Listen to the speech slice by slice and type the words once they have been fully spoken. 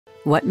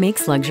What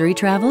makes luxury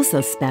travel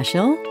so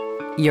special?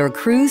 Your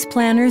cruise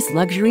planner's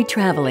luxury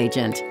travel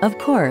agent, of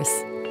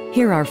course.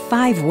 Here are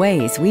 5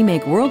 ways we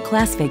make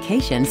world-class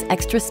vacations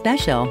extra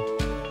special.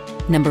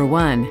 Number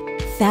 1,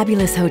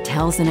 fabulous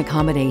hotels and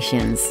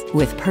accommodations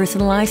with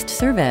personalized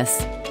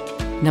service.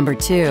 Number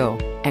 2,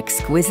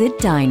 exquisite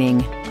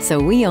dining,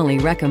 so we only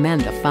recommend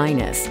the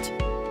finest.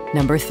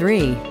 Number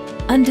 3,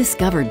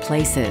 undiscovered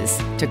places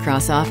to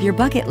cross off your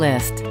bucket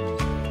list.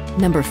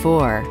 Number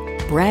 4,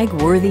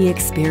 brag-worthy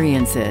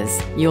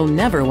experiences you'll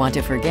never want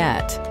to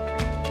forget.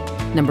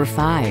 Number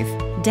 5,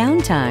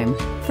 downtime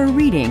for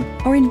reading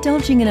or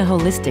indulging in a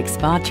holistic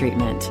spa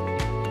treatment.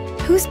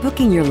 Who's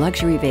booking your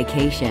luxury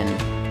vacation?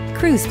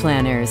 Cruise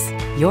Planners,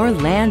 your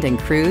land and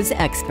cruise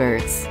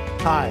experts.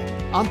 Hi,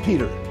 I'm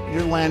Peter,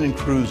 your land and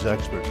cruise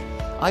expert.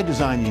 I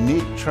design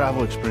unique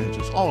travel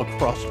experiences all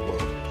across the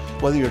world.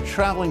 Whether you're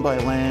traveling by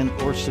land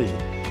or sea,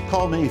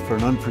 call me for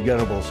an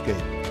unforgettable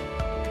escape.